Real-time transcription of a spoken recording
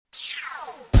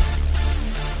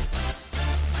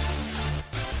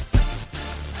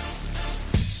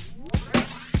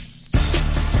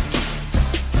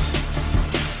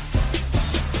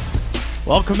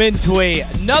Welcome into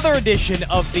another edition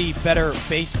of the Bettor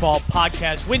Baseball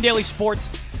Podcast.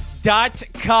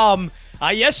 WinDailySports.com.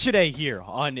 Yesterday here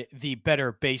on the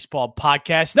Bettor Baseball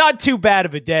Podcast. Not too bad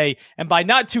of a day. And by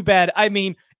not too bad, I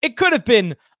mean it could have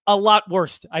been a lot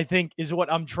worse, I think, is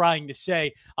what I'm trying to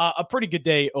say. A pretty good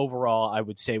day overall, I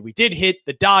would say. We did hit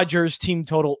the Dodgers team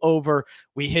total over.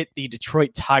 We hit the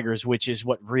Detroit Tigers, which is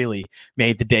what really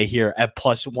made the day here at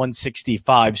plus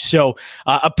 165. So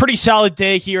a pretty solid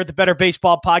day here at the Bettor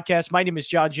Baseball Podcast. My name is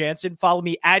Jon Jansen. Follow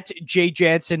me at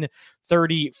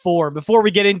JJansen34. Before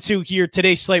we get into here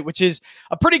today's slate, which is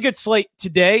a pretty good slate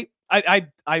today, I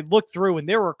looked through and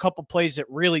there were a couple plays that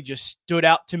really just stood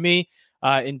out to me.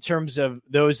 In terms of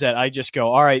those that I just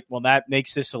go, all right, well, that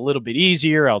makes this a little bit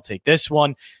easier. I'll take this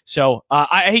one. So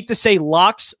I hate to say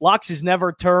locks. Locks is never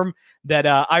a term that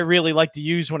I really like to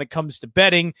use when it comes to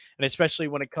betting, and especially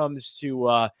when it comes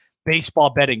to baseball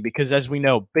betting, because as we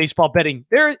know, baseball betting,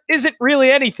 there isn't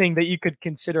really anything that you could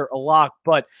consider a lock.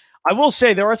 But I will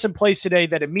say there are some plays today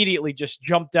that immediately just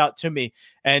jumped out to me,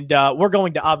 and we're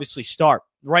going to obviously start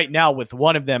right now with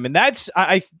one of them, and that's,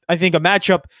 I think, a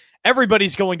matchup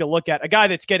everybody's going to look at, a guy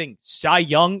that's getting Cy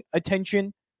Young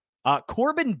attention.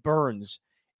 Corbin Burnes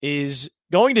is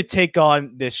going to take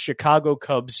on this Chicago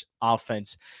Cubs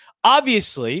offense.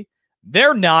 Obviously,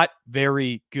 they're not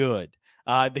very good.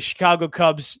 The Chicago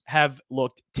Cubs have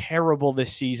looked terrible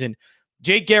this season.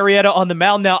 Jake Arrieta on the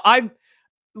mound. Now,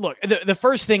 the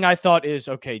first thing I thought is,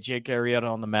 okay, Jake Arrieta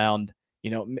on the mound.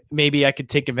 You know, maybe I could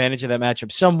take advantage of that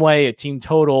matchup some way, a team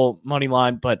total, money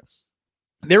line, but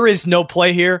there is no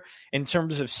play here in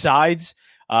terms of sides.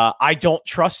 I don't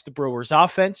trust the Brewers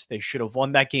offense. They should have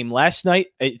won that game last night.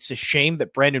 It's a shame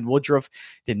that Brandon Woodruff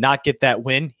did not get that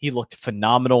win. He looked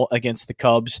phenomenal against the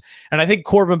Cubs. And I think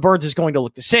Corbin Burnes is going to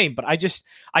look the same, but I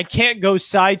can't go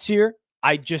sides here.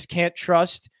 I just can't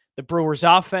trust the Brewers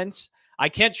offense. I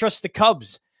can't trust the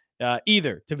Cubs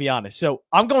either, to be honest. So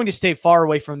I'm going to stay far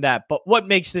away from that. But what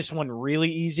makes this one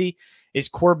really easy is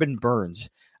Corbin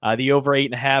Burnes, the over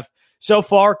 8.5. So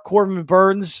far, Corbin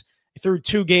Burnes through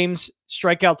 2 games,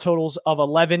 strikeout totals of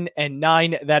 11 and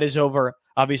 9. That is over,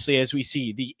 obviously, as we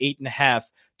see, the 8.5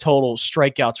 total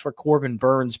strikeouts for Corbin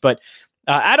Burnes. But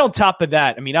add on top of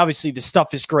that, I mean, obviously the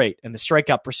stuff is great and the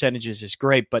strikeout percentages is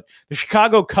great, but the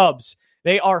Chicago Cubs,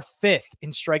 they are 5th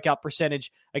in strikeout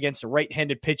percentage against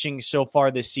right-handed pitching so far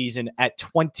this season at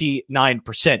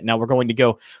 29%. Now we're going to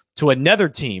go to another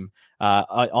team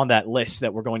on that list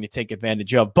that we're going to take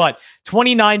advantage of. But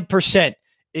 29%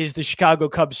 is the Chicago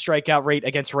Cubs strikeout rate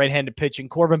against right-handed pitching.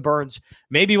 Corbin Burnes,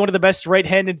 maybe one of the best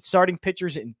right-handed starting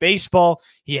pitchers in baseball.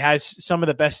 He has some of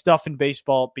the best stuff in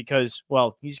baseball because,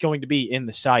 well, he's going to be in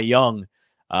the Cy Young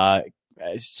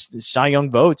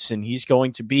votes, and he's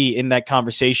going to be in that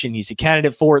conversation. He's a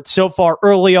candidate for it so far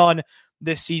early on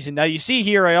this season. Now, you see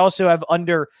here, I also have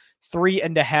under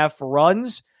 3.5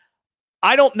 runs.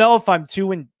 I don't know if I'm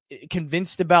too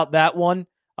convinced about that one.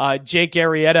 Jake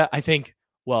Arrieta, I think,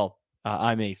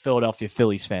 I'm a Philadelphia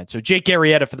Phillies fan. So Jake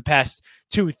Arrieta for the past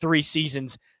 2-3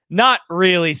 seasons, not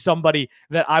really somebody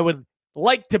that I would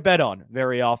like to bet on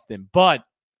very often. But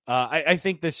I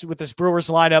think with this Brewers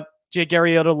lineup, Jake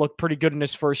Arrieta looked pretty good in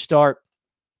his first start.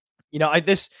 You know,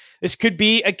 this could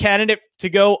be a candidate to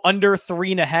go under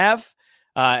 3.5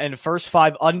 and the first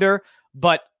 5 under.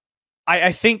 But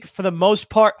I think for the most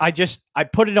part, I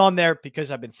put it on there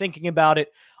because I've been thinking about it.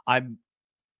 I'm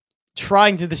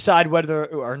trying to decide whether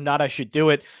or not I should do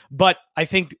it. But I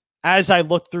think as I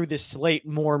look through this slate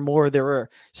more and more, there were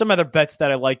some other bets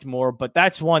that I liked more, but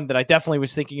that's one that I definitely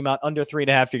was thinking about. Under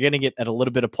 3.5, you're getting it at a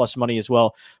little bit of plus money as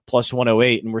well, plus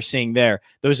 108, and we're seeing there.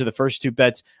 Those are the first 2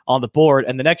 bets on the board.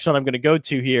 And the next one I'm going to go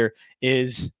to here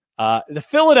is the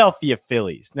Philadelphia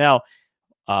Phillies. Now,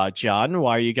 John,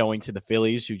 why are you going to the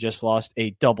Phillies, who just lost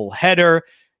a doubleheader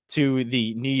to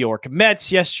the New York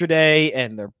Mets yesterday,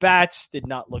 and their bats did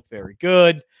not look very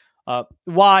good?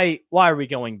 Why are we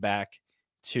going back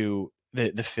to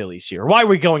the Phillies here? Why are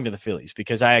we going to the Phillies?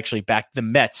 Because I actually backed the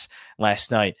Mets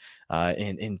last night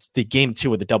in the game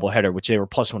 2 of the doubleheader, which they were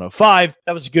plus 105.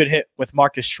 That was a good hit with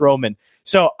Marcus Stroman.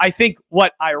 So I think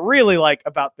what I really like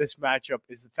about this matchup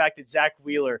is the fact that Zach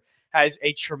Wheeler has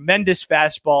a tremendous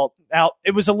fastball. Now,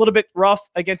 it was a little bit rough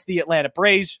against the Atlanta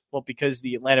Braves. Well, because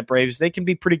the Atlanta Braves, they can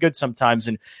be pretty good sometimes,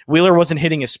 and Wheeler wasn't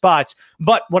hitting his spots.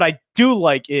 But what I do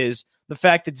like is the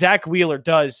fact that Zach Wheeler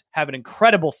does have an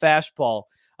incredible fastball,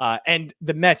 and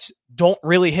the Mets don't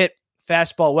really hit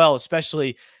fastball well,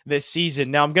 especially this season.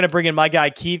 Now, I'm going to bring in my guy,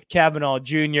 Keith Kavanaugh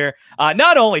Jr.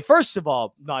 Not only, first of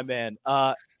all, my man,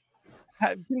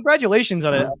 congratulations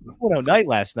on a 4-0 night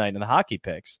last night in the hockey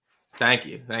picks. Thank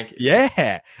you.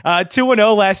 Yeah.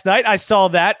 2-0 last night. I saw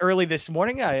that early this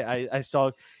morning. I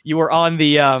saw you were on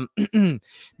the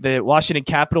the Washington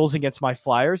Capitals against my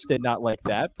Flyers. Did not like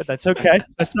that, but that's okay.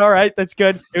 That's all right. That's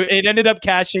good. It ended up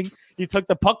cashing. You took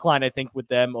the puck line, I think, with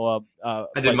them. I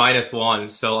did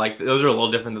 -1, so like those are a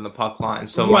little different than the puck line.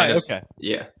 So right, okay.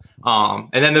 Yeah. And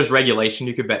then there's regulation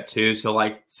you could bet too. So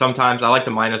like sometimes I like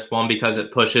the -1 because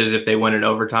it pushes if they win in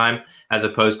overtime as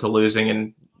opposed to losing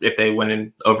and if they win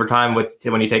in overtime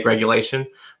when you take regulation.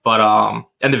 But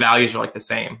and the values are like the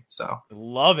same. So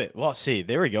love it. Well, see,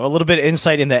 there we go. A little bit of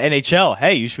insight in the NHL.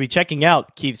 Hey, you should be checking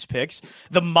out Keith's picks.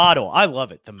 The model. I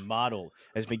love it. The model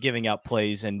has been giving out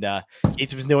plays, and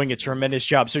Keith was doing a tremendous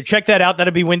job. So check that out.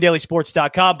 That'll be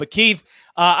windailysports.com. But Keith,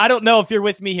 I don't know if you're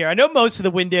with me here. I know most of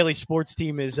the Win Daily Sports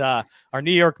team is our New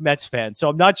York Mets fans, so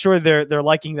I'm not sure they're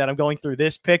liking that I'm going through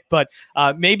this pick, but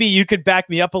maybe you could back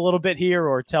me up a little bit here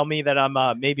or tell me that I'm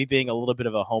maybe being a little bit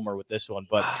of a homer with this one.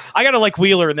 But I got to like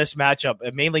Wheeler in this matchup,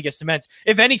 mainly against the Mets.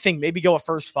 If anything, maybe go a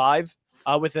first 5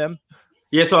 with them.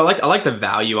 Yeah, so I like the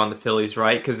value on the Phillies,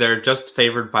 right? Because they're just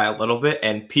favored by a little bit,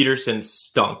 and Peterson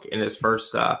stunk in his first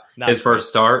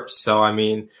start. So I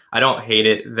mean, I don't hate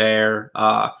it there.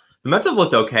 The Mets have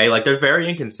looked okay. Like they're very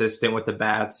inconsistent with the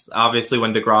bats. Obviously,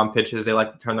 when DeGrom pitches, they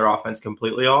like to turn their offense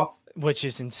completely off, which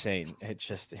is insane. It's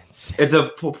just insane. It's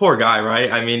a poor guy,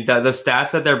 right? I mean, the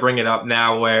stats that they're bringing up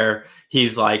now, where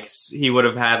he's like he would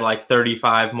have had like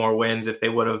 35 more wins if they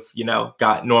would have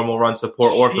got normal run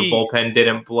support, or if the bullpen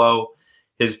didn't blow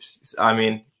his. I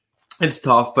mean, it's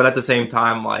tough, but at the same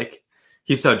time, like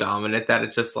he's so dominant that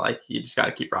it's just like you just got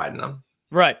to keep riding him.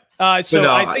 Right. I think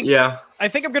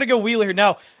I'm going to go Wheeler here.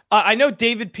 Now, I know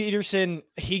David Peterson,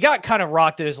 he got kind of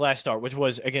rocked at his last start, which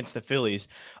was against the Phillies.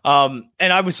 And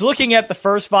I was looking at the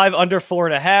first 5 under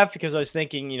 4.5 because I was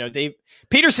thinking,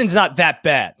 Peterson's not that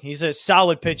bad. He's a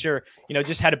solid pitcher,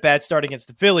 just had a bad start against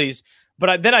the Phillies.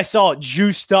 But then I saw it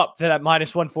juiced up to that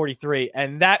 -143,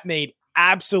 and that made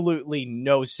absolutely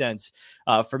no sense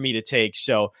for me to take.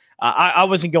 So I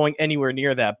wasn't going anywhere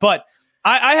near that. But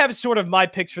I have sort of my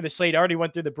picks for the slate. I already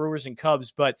went through the Brewers and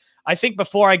Cubs, but I think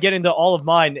before I get into all of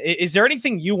mine, is there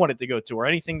anything you wanted to go to or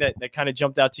anything that kind of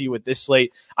jumped out to you with this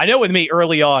slate? I know with me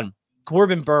early on,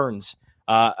 Corbin Burns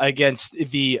against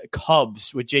the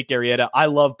Cubs with Jake Arrieta. I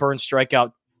love Burns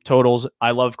strikeout totals.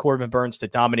 I love Corbin Burns to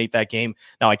dominate that game.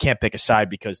 Now, I can't pick a side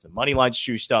because the money line's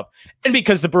juiced up and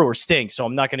because the Brewers stink, so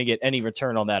I'm not going to get any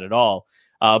return on that at all.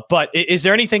 But is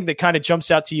there anything that kind of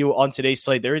jumps out to you on today's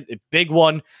slate? There is a big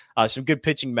one, some good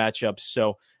pitching matchups.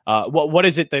 So what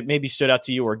is it that maybe stood out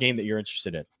to you or a game that you're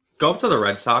interested in? Go up to the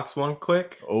Red Sox one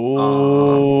quick.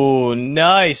 Oh,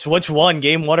 nice. Which one,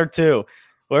 game 1 or 2?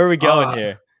 Where are we going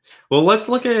here? Well, let's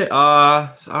look at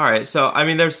all right. So, I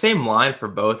mean, there's same line for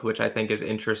both, which I think is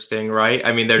interesting, right?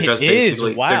 I mean, they're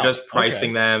they're just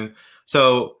pricing them.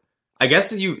 So I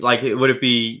guess would it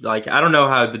be like, I don't know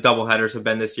how the doubleheaders have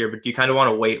been this year, but do you kind of want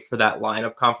to wait for that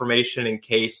lineup confirmation in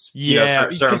case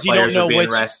certain players are being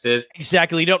rested?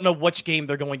 Exactly. You don't know which game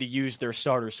they're going to use their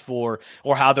starters for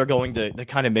or how they're going to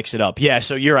kind of mix it up. Yeah.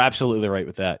 So you're absolutely right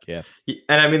with that. Yeah.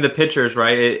 And I mean, the pitchers,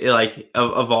 right?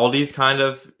 Evaldi's kind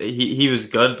of, he was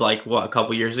good like a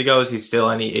couple years ago. Is he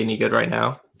still any good right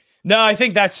now? No, I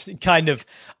think that's kind of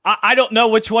I don't know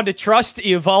which one to trust,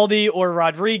 Eovaldi or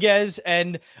Rodriguez,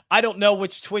 and I don't know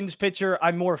which Twins pitcher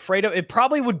I'm more afraid of. It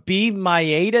probably would be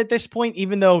Maeda at this point,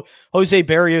 even though Jose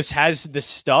Barrios has the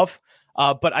stuff.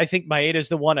 But I think Maeda is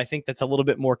the one I think that's a little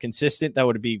bit more consistent that I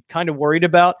would be kind of worried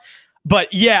about.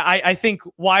 But yeah, I think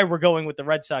why we're going with the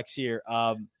Red Sox here.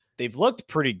 They've looked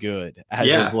pretty good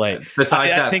as of late.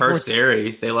 Besides that first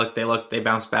series, they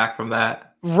bounced back from that.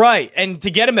 Right. And to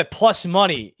get them at plus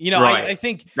money, right. I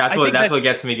think that's what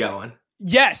gets me going.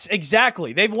 Yes,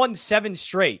 exactly. They've won 7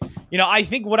 straight. I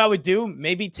think what I would do,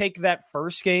 maybe take that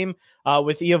first game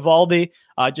with Eovaldi,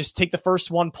 just take the first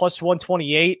one plus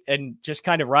 128 and just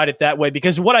kind of ride it that way.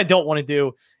 Because what I don't want to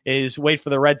do is wait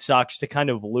for the Red Sox to kind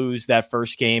of lose that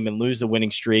first game and lose the winning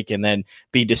streak and then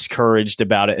be discouraged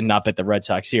about it and not bet the Red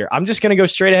Sox here. I'm just going to go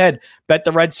straight ahead, bet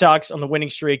the Red Sox on the winning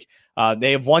streak.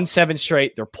 They have won 7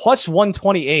 straight. They're plus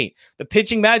 128. The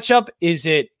pitching matchup, is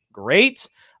it great?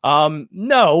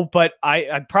 No, but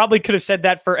I probably could have said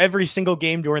that for every single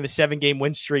game during the 7-game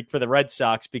win streak for the Red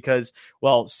Sox because,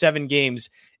 7 games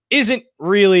isn't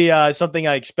really something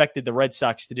I expected the Red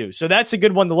Sox to do. So that's a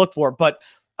good one to look for. But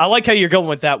I like how you're going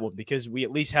with that one because we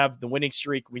at least have the winning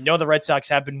streak. We know the Red Sox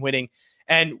have been winning.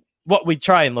 And what we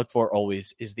try and look for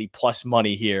always is the plus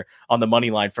money here on the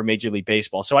money line for Major League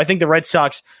Baseball. So I think the Red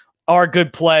Sox are a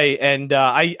good play. And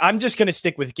I'm just going to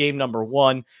stick with game number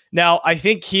 1. Now, I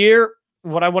think here,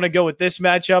 what I want to go with this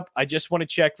matchup. I just want to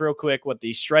check real quick what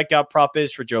the strikeout prop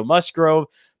is for Joe Musgrove.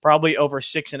 Probably over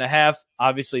 6.5.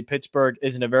 Obviously, Pittsburgh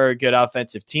isn't a very good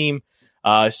offensive team.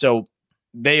 So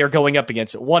they are going up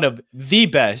against one of the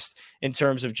best in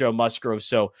terms of Joe Musgrove.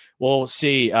 So we'll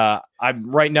see. I'm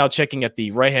right now checking at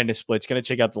the right-handed splits. Going to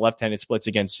check out the left-handed splits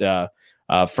against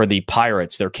for the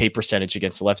Pirates, their K percentage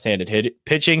against left-handed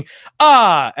pitching.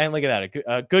 And look at that.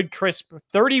 A good crisp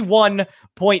 31.9%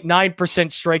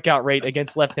 strikeout rate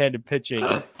against left-handed pitching.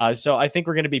 So I think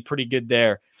we're going to be pretty good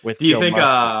there with Joe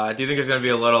Musgrove. Do you think there's going to be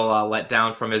a little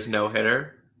letdown from his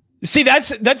no-hitter? See,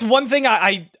 that's one thing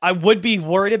I would be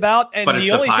worried about. And but it's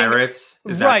the Pirates.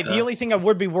 The only thing I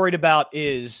would be worried about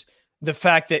is the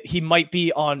fact that he might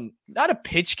be on not a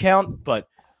pitch count, but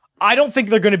I don't think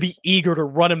they're going to be eager to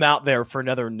run him out there for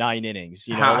another 9 innings.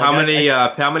 You know, how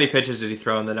many pitches did he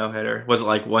throw in the no-hitter? Was it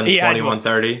like 120,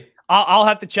 130? I'll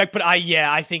have to check, but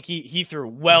I think he threw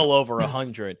well over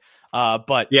 100.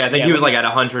 But yeah, I think he was like at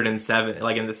 107,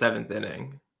 like in the 7th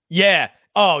inning. Yeah.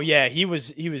 Oh yeah, he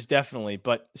was definitely.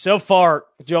 But so far,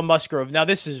 Joe Musgrove. Now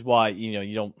this is why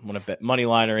you don't want to bet money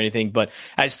line or anything, but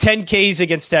has 10 Ks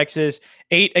against Texas,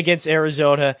 8 against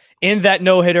Arizona. In that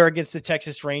no hitter against the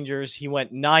Texas Rangers, he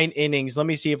went 9 innings. Let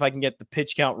me see if I can get the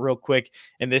pitch count real quick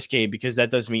in this game because that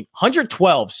does mean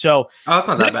 112. So that's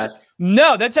not that bad.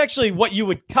 No, that's actually what you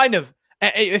would kind of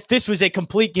if this was a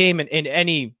complete game in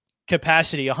any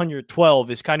capacity.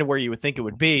 112 is kind of where you would think it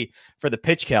would be for the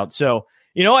pitch count. So.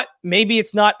 You know what? Maybe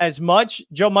it's not as much.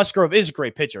 Joe Musgrove is a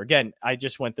great pitcher. Again, I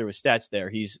just went through his stats there.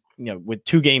 He's, with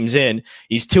 2 games in,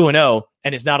 he's 2-0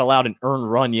 and is not allowed an earned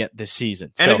run yet this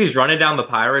season. And if he's running down the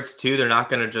Pirates too, they're not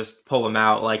going to just pull him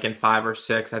out like in 5 or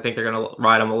 6. I think they're going to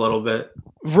ride him a little bit.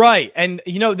 Right. And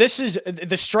this is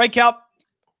the strikeout.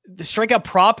 The strikeout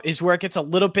prop is where it gets a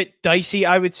little bit dicey,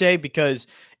 I would say, because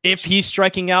if he's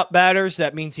striking out batters,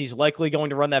 that means he's likely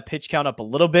going to run that pitch count up a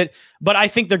little bit. But I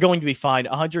think they're going to be fine.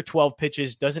 112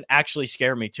 pitches doesn't actually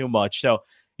scare me too much. So,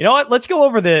 you know what? Let's go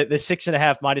over the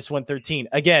 6.5 minus 113.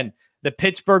 Again, the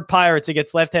Pittsburgh Pirates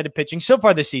against left-handed pitching so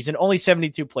far this season, only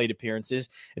 72 plate appearances.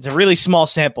 It's a really small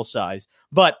sample size,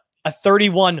 but a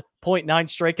 31.9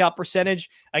 strikeout percentage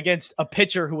against a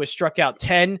pitcher who has struck out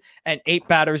 10 and 8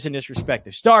 batters in his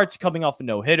respective starts, coming off a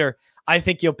no-hitter. I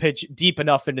think he'll pitch deep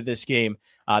enough into this game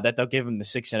that they'll give him the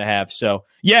 6.5. So,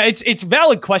 yeah, it's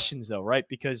valid questions, though, right?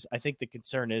 Because I think the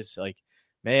concern is, like,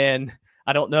 man,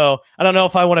 I don't know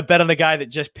if I want to bet on a guy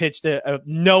that just pitched a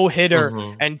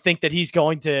no-hitter and think that he's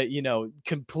going to,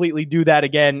 completely do that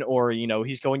again or,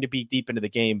 he's going to be deep into the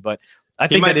game. But I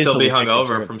think he might still be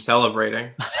hungover from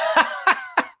celebrating.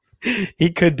 He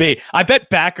could be. I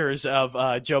bet backers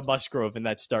of Joe Musgrove in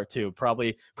that start too.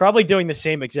 Probably doing the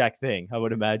same exact thing, I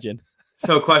would imagine.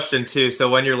 So question 2.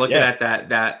 So when you're looking at that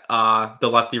the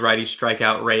lefty righty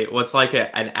strikeout rate, what's like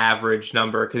an average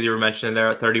number? Because you were mentioning there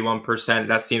at 31%,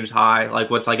 that seems high.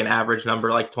 Like what's like an average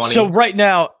number, like 20? So right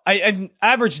now,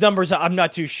 average numbers, I'm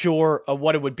not too sure of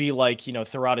what it would be like,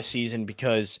 throughout a season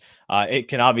because it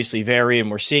can obviously vary. And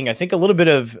we're seeing, I think, a little bit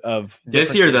of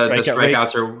this year. The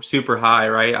strikeouts are super high,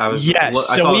 right? I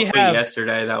saw a tweet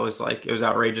yesterday that was like it was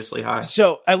outrageously high.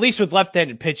 So at least with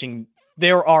left-handed pitching,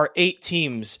 there are 8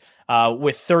 teams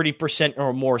with 30%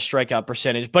 or more strikeout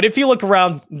percentage. But if you look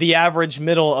around the average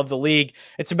middle of the league,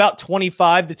 it's about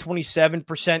 25 to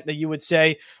 27% that you would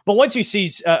say. But once you see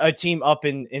a team up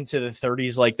into the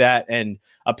 30s like that and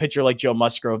a pitcher like Joe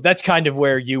Musgrove, that's kind of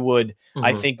where you would,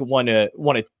 I think, want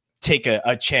to take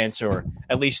a chance or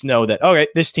at least know that, all right,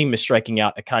 this team is striking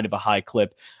out at kind of a high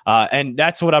clip. And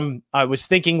that's what I was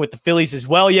thinking with the Phillies as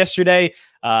well yesterday.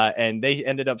 And they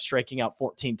ended up striking out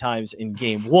 14 times in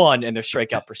game 1 and their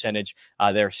strikeout percentage,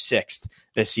 they're 6th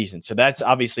this season. So that's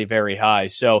obviously very high.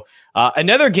 So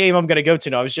another game I'm going to go to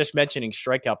now, I was just mentioning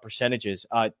strikeout percentages.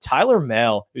 Tyler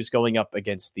Mahle, who's going up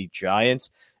against the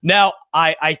Giants. Now,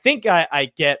 I think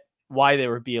I get why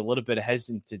there would be a little bit of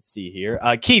hesitancy here.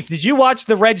 Keith, did you watch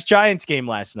the Reds-Giants game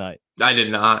last night? I did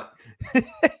not.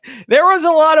 There was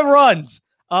a lot of runs,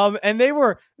 and they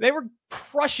were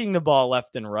crushing the ball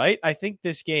left and right. I think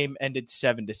this game ended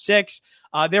 7-6.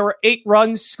 There were 8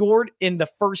 runs scored in the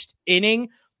first inning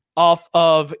off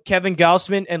of Kevin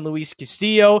Gausman and Luis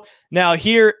Castillo. Now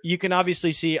here you can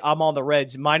obviously see I'm on the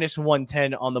Reds, minus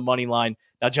 110 on the money line.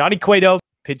 Now Johnny Cueto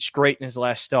pitched great in his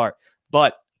last start,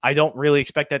 but I don't really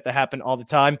expect that to happen all the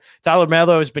time. Tyler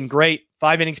Mahle has been great.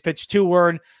 5 innings pitched, 2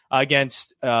 earned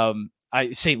against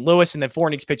St. Louis, and then 4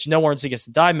 innings pitched, no earns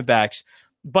against the Diamondbacks.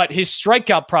 But his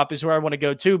strikeout prop is where I want to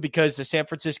go to because the San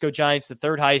Francisco Giants, the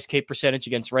 3rd highest K percentage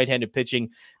against right-handed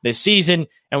pitching this season,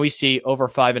 and we see over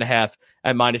 5.5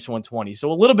 at minus 120.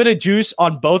 So a little bit of juice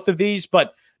on both of these,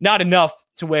 but not enough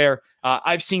to where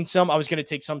I've seen some. I was going to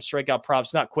take some strikeout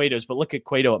props, not Cueto's, but look at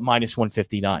Cueto at minus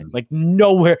 159. Like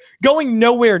going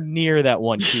nowhere near that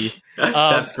one, Keith.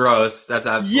 That's gross. That's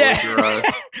absolutely gross.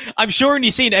 I'm sure when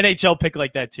you see an NHL pick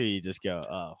like that too, you just go,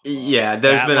 oh. Yeah,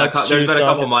 there's been a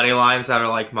couple money lines that are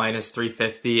like minus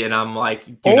 350, and I'm like,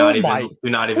 do not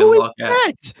even look at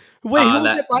that. Wait, who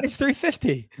was at minus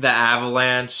 350? The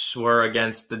Avalanche were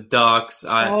against the Ducks.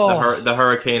 The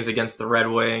Hurricanes against the Red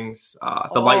Wings.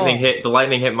 The Lightning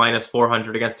hit minus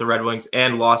 400 against the Red Wings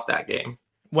and lost that game.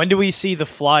 When do we see the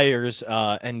Flyers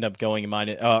end up going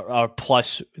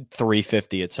plus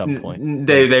 350 at some point?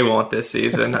 They won't this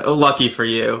season. Lucky for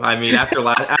you. I mean, after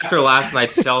last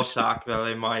night's shell shock, though,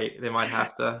 they might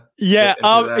have to. Yeah.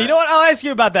 You know what? I'll ask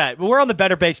you about that. We're on the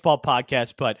Better Baseball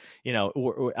podcast, but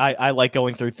I like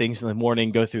going through things in the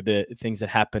morning, go through the things that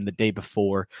happened the day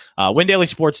before.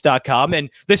 WinDailySports.com, and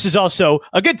this is also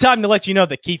a good time to let you know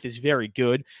that Keith is very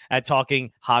good at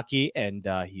talking hockey, and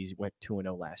he went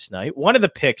 2-0 last night. One of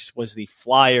the picks was the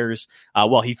Flyers.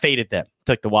 He faded them,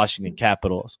 took the Washington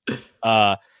Capitals.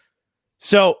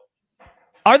 So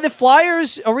are the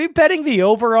Flyers, are we betting the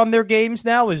over on their games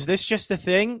now? Is this just a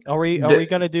thing? Are we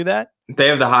going to do that? They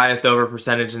have the highest over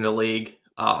percentage in the league.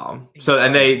 And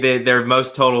their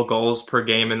most total goals per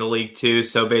game in the league too.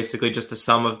 So basically just the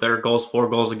sum of their goals for,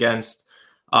 goals against.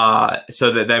 They're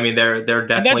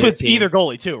definitely, and that's with either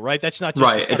goalie too, right? That's not just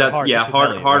right.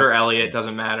 Hart or Elliott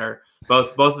doesn't matter.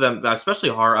 Both of them, especially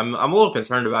Hart. I'm a little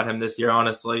concerned about him this year,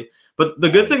 honestly. But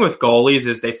the good thing with goalies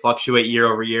is they fluctuate year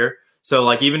over year. So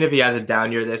like even if he has a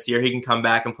down year this year, he can come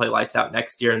back and play lights out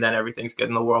next year, and then everything's good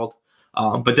in the world.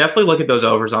 But definitely look at those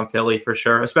overs on Philly for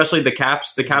sure, especially the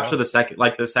Caps. The Caps are the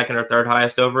second or third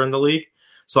highest over in the league.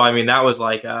 So I mean that was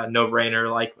like a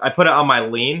no-brainer. Like I put it on my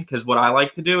lean because what I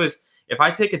like to do is, if I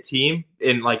take a team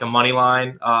in like a money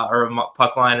line or a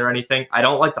puck line or anything, I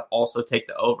don't like to also take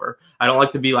the over. I don't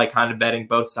like to be like kind of betting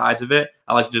both sides of it.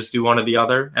 I like to just do one or the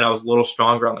other. And I was a little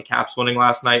stronger on the Caps winning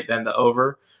last night than the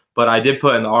over. But I did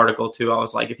put in the article too. I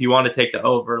was like, if you want to take the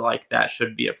over, like that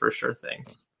should be a for sure thing.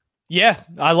 Yeah,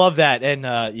 I love that. And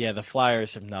the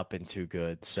Flyers have not been too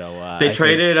good. So they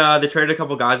traded a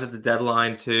couple guys at the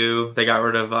deadline too. They got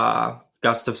rid of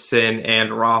Gustafson and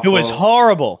Raffl. It was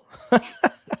horrible.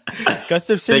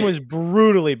 Gustafson was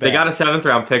brutally bad. They got a 7th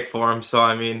round pick for him, so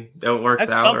I mean, it works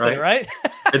out, right?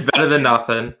 It's better than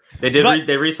nothing.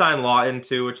 They re-signed Lawton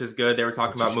too, which is good. They were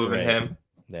talking about moving him.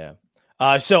 Yeah.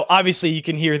 So obviously you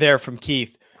can hear there from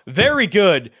Keith. Very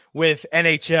good with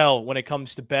NHL when it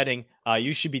comes to betting.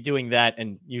 You should be doing that,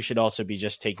 and you should also be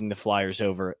just taking the Flyers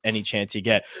over any chance you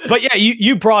get. But yeah,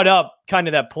 you brought up kind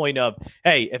of that point of,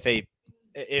 hey, if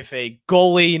a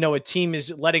goalie, a team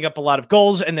is letting up a lot of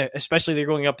goals, and especially they're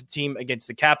going up a team against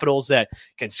the Capitals that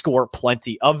can score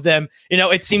plenty of them,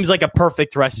 it seems like a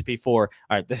perfect recipe for,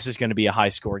 all right, this is going to be a high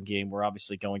scoring game. We're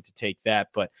obviously going to take that.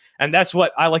 And that's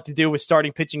what I like to do with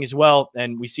starting pitching as well.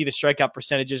 And we see the strikeout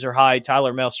percentages are high.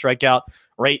 Tyler Mail's strikeout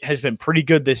rate has been pretty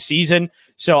good this season.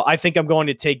 So I think I'm going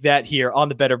to take that here on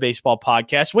the Better Baseball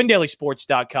podcast,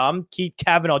 WinDailySports.com. Keith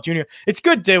Kavanaugh Jr. It's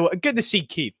good to see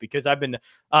Keith, because I've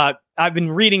been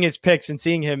reading his picks and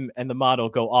seeing him and the model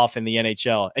go off in the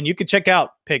NHL. And you can check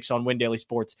out picks on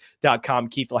WinDailySports.com.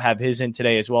 Keith will have his in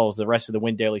today, as well as the rest of the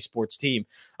Win Daily Sports team.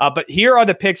 But here are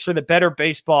the picks for the Better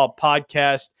Baseball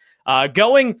podcast.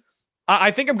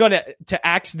 I think I'm going to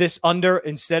axe this under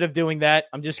instead of doing that.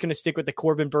 I'm just going to stick with the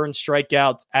Corbin Burns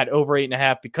strikeout at over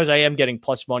 8.5, because I am getting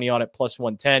plus money on it, plus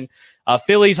 110.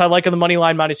 Phillies, I like on the money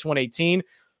line, minus 118.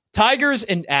 Tigers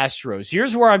and Astros.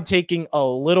 Here's where I'm taking a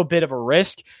little bit of a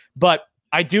risk, but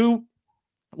I do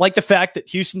like the fact that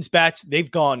Houston's bats,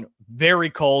 they've gone very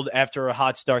cold after a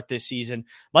hot start this season.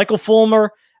 Michael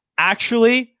Fulmer,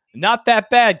 actually not that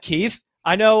bad, Keith.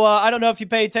 I know. I don't know if you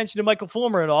pay attention to Michael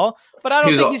Fulmer at all, but I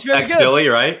don't think he's very good. Ex-Philly,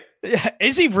 right?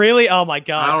 Is he really? Oh my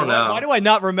God! I don't know. Why do I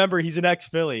not remember he's an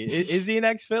ex-Philly? Is he an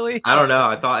ex-Philly? I don't know.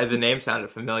 I thought the name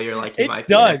sounded familiar, like he might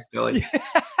be an ex-Philly.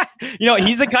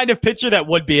 He's the kind of pitcher that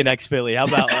would be an ex-Philly. How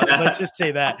about let's just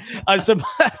say that. So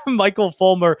Michael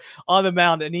Fulmer on the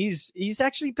mound, and he's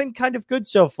actually been kind of good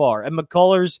so far. And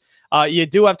McCullers, you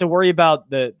do have to worry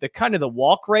about the kind of the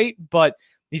walk rate, but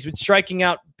he's been striking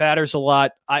out batters a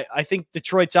lot. I think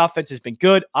Detroit's offense has been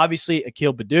good. Obviously,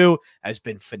 Akil Baddoo has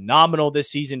been phenomenal this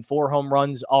season, 4 home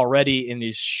runs already in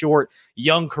his short,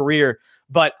 young career.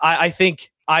 But I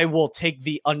think I will take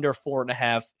the under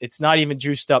 4.5. It's not even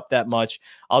juiced up that much.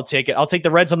 I'll take it. I'll take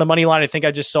the Reds on the money line. I think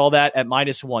I just saw that at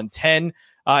minus 110.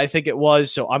 I think it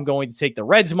was. So I'm going to take the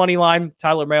Reds money line.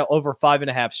 Tyler Mahle over 5.5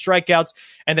 strikeouts.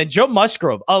 And then Joe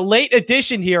Musgrove, a late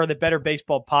addition here on the Better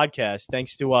Baseball podcast,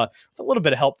 thanks to a little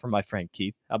bit of help from my friend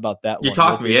Keith. How about that? You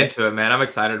talked me into it, man. I'm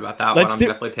excited about that one.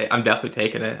 I'm definitely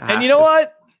taking it. And you know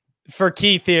what? For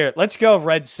Keith here, let's go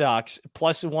Red Sox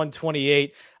plus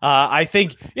 128. I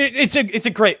think it's a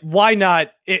great. Why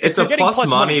not? It's a plus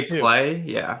money play.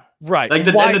 Yeah. Right. Like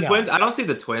the Twins, I don't see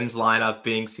the Twins lineup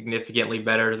being significantly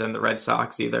better than the Red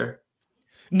Sox either.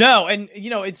 No, and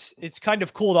it's kind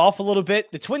of cooled off a little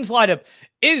bit. The Twins lineup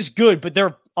is good, but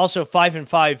they're also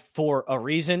 5-5 for a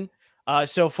reason.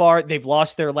 So far, they've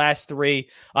lost their last 3.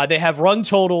 They have run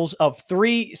totals of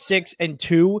 3, 6, and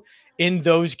 2 in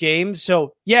those games.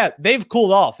 So yeah, they've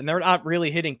cooled off and they're not really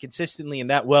hitting consistently in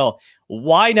that well.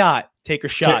 Why not take a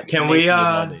shot? Can we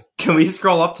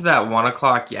scroll up to that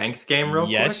 1:00 Yanks game real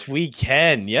quick? Yes, we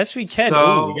can.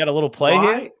 So we got a little play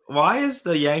here. Why is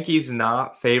the Yankees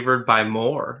not favored by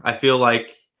more? I feel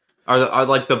like are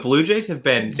like the Blue Jays they've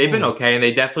been okay, and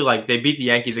they definitely they beat the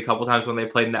Yankees a couple times when they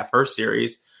played in that first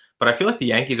series. But I feel like the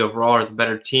Yankees overall are the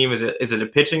better team. Is it a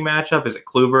pitching matchup? Is it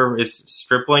Kluber? Is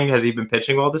Stripling? Has he been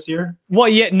pitching well this year? Well,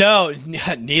 yeah, no,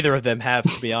 neither of them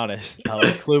have, to be honest.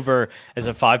 Kluber is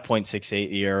a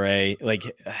 5.68 ERA.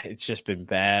 It's just been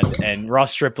bad. And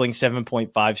Ross Stripling,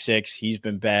 7.56. He's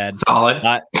been bad.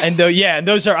 Solid. And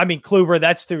those are, Kluber,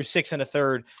 that's through 6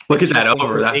 1/3. Look at that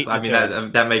over.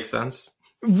 That makes sense.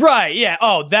 Right. Yeah.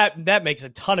 Oh, that makes a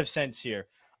ton of sense here.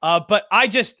 But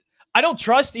I don't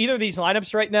trust either of these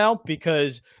lineups right now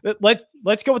because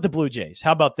let's go with the Blue Jays.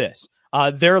 How about this?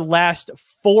 Their last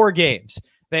 4 games,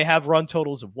 they have run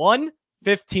totals of 1,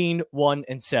 15, 1,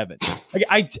 and 7.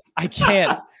 I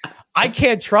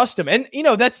can't trust them. And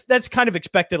that's kind of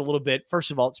expected a little bit.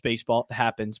 First of all, it's baseball, it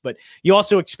happens, but you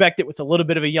also expect it with a little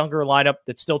bit of a younger lineup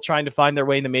that's still trying to find their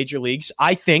way in the major leagues.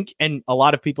 I think, and a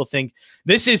lot of people think,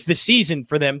 this is the season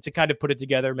for them to kind of put it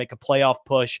together, make a playoff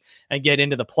push and get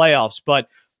into the playoffs. But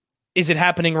is it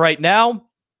happening right now?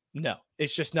 No,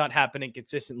 it's just not happening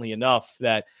consistently enough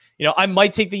that, I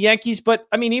might take the Yankees, but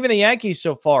even the Yankees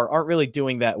so far aren't really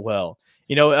doing that well.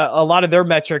 A lot of their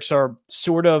metrics are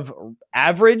sort of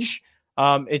average.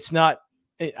 It's not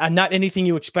anything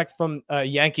you expect from a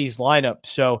Yankees lineup.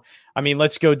 So,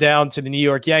 let's go down to the New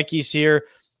York Yankees here.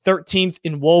 13th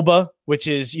in WOBA, which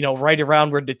is, right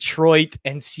around where Detroit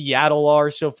and Seattle are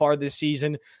so far this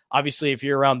season. Obviously, if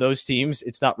you're around those teams,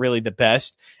 it's not really the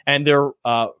best. And their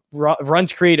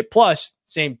runs created plus,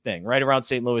 same thing, right around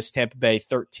St. Louis, Tampa Bay,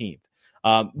 13th.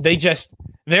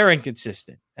 They're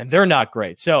inconsistent and they're not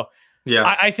great. So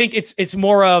yeah, I think it's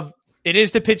more of, it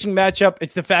is the pitching matchup.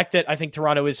 It's the fact that I think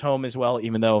Toronto is home as well,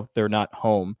 even though they're not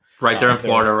home. Right, they're in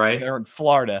Florida, right? They're in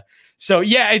Florida. So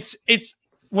yeah, it's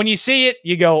when you see it,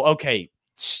 you go, okay,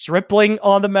 Stripling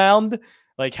on the mound.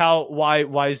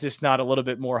 Why is this not a little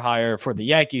bit more higher for the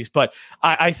Yankees? But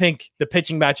I think the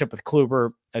pitching matchup with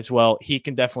Kluber as well, he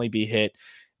can definitely be hit.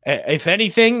 If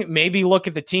anything, maybe look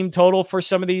at the team total for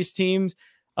some of these teams.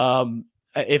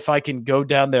 If I can go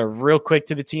down there real quick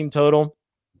to the team total,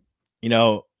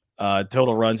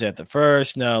 total runs at the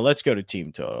first. No, let's go to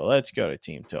team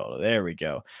total. There we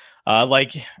go.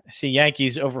 See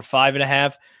Yankees over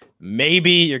 5.5.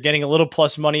 Maybe you're getting a little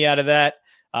plus money out of that.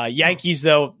 Yankees,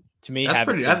 though, to me, that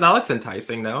looks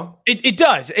enticing, though. It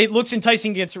does. It looks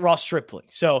enticing against Ross Stripling.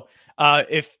 So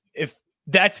if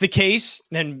that's the case,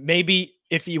 then maybe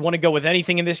if you want to go with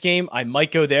anything in this game, I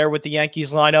might go there with the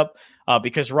Yankees lineup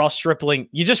because Ross Stripling,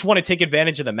 you just want to take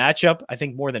advantage of the matchup, I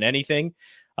think, more than anything.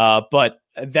 But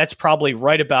that's probably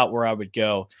right about where I would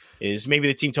go, is maybe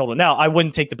the team total. Now, I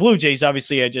wouldn't take the Blue Jays.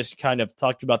 Obviously, I just kind of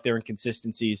talked about their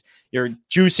inconsistencies. You're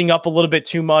juicing up a little bit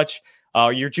too much.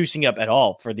 You're juicing up at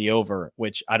all for the over,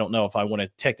 which I don't know if I want to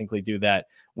technically do that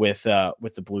with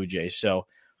the Blue Jays. So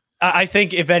I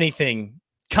think, if anything,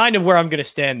 kind of where I'm going to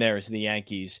stand there is the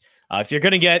Yankees. If you're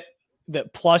going to get the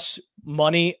plus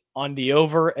money on the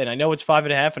over, and I know it's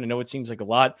 5.5, and I know it seems like a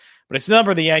lot, but it's the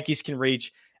number the Yankees can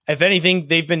reach. If anything,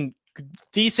 they've been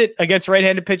decent against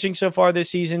right-handed pitching so far this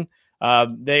season.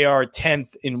 They are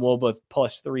 10th in WOBA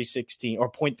plus 316 or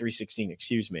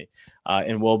 0.316,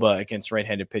 in WOBA against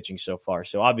right-handed pitching so far.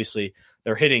 So obviously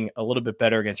they're hitting a little bit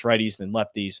better against righties than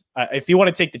lefties. If you want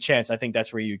to take the chance, I think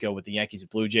that's where you go with the Yankees and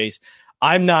Blue Jays.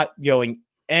 I'm not going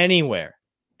anywhere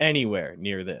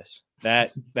near this.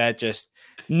 That just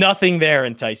nothing there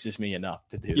entices me enough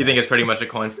to do. You think it's pretty much a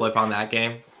coin flip on that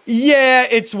game? Yeah,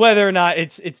 it's whether or not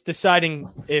it's deciding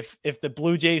if the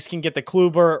Blue Jays can get the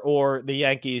Kluber or the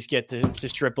Yankees get to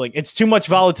Stripling. It's too much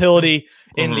volatility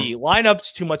in the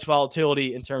lineups, too much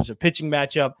volatility in terms of pitching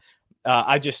matchup.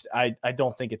 I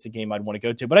don't think it's a game I'd want to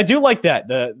go to, but I do like that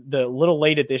the little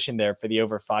late addition there for the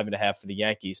over 5.5 for the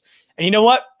Yankees. And you know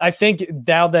what? I think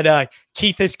now that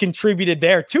Keith has contributed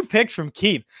there, 2 picks from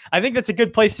Keith, I think that's a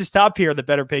good place to stop here on the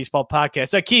Bettor Baseball Podcast.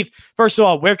 So Keith, first of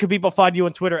all, where can people find you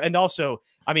on Twitter? And also,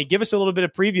 I mean, give us a little bit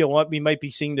of preview on what we might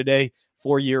be seeing today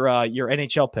for your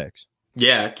NHL picks.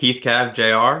 Yeah, Keith Cav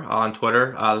JR on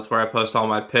Twitter. That's where I post all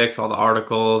my picks, all the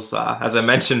articles. As I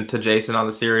mentioned to Jason on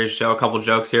the series show, a couple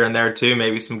jokes here and there too,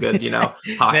 maybe some good,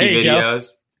 hockey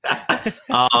videos.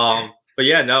 But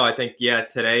yeah, no, I think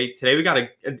today we got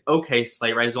an okay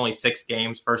slate, right? There's only 6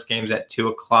 games. First game's at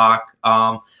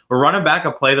 2:00. We're running back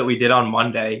a play that we did on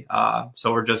Monday.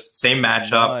 So we're just same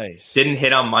matchup. Nice. Didn't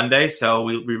hit on Monday, so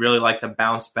we really like to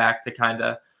bounce back to kind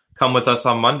of come with us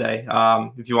on Monday.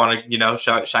 If you want to,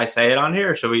 should I say it on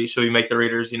here? Or should we make the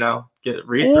readers, read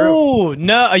through? Oh,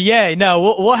 no. Yeah, no,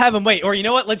 we'll have them wait. Or you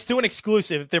know what? Let's do an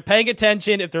exclusive. If they're paying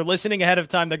attention, if they're listening ahead of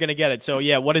time, they're going to get it. So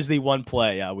yeah, what is the one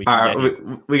play we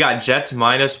got Jets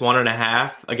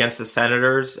 -1.5 against the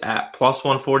Senators at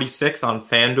 +146 on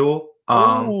FanDuel.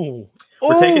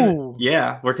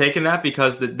 We're taking that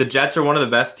because the Jets are one of the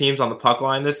best teams on the puck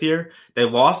line this year. They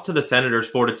lost to the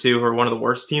Senators 4-2, who are one of the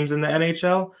worst teams in the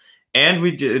NHL. And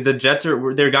the Jets they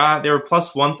were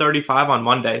 +135 on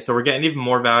Monday, so we're getting even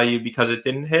more value because it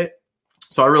didn't hit.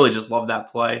 So I really just love that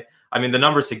play. I mean, the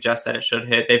numbers suggest that it should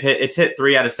hit. It's hit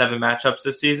 3 out of 7 matchups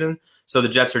this season, so the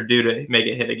Jets are due to make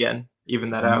it hit again.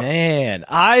 Even that out. Man,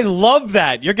 I love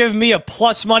that. You're giving me a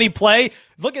plus money play.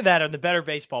 Look at that on the Bettor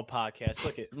Baseball Podcast.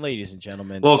 Look at, ladies and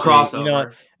gentlemen. Little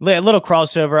crossover. A little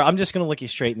crossover. I'm just going to look you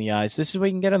straight in the eyes. This is what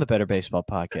you can get on the Bettor Baseball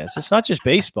Podcast. It's not just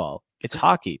baseball. It's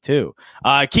hockey, too.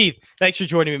 Keith, thanks for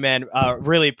joining me, man.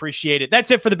 Really appreciate it.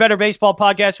 That's it for the Bettor Baseball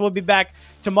Podcast. We'll be back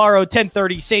tomorrow,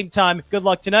 10:30, same time. Good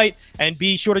luck tonight. And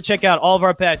be sure to check out all of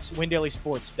our bets,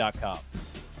 windailysports.com.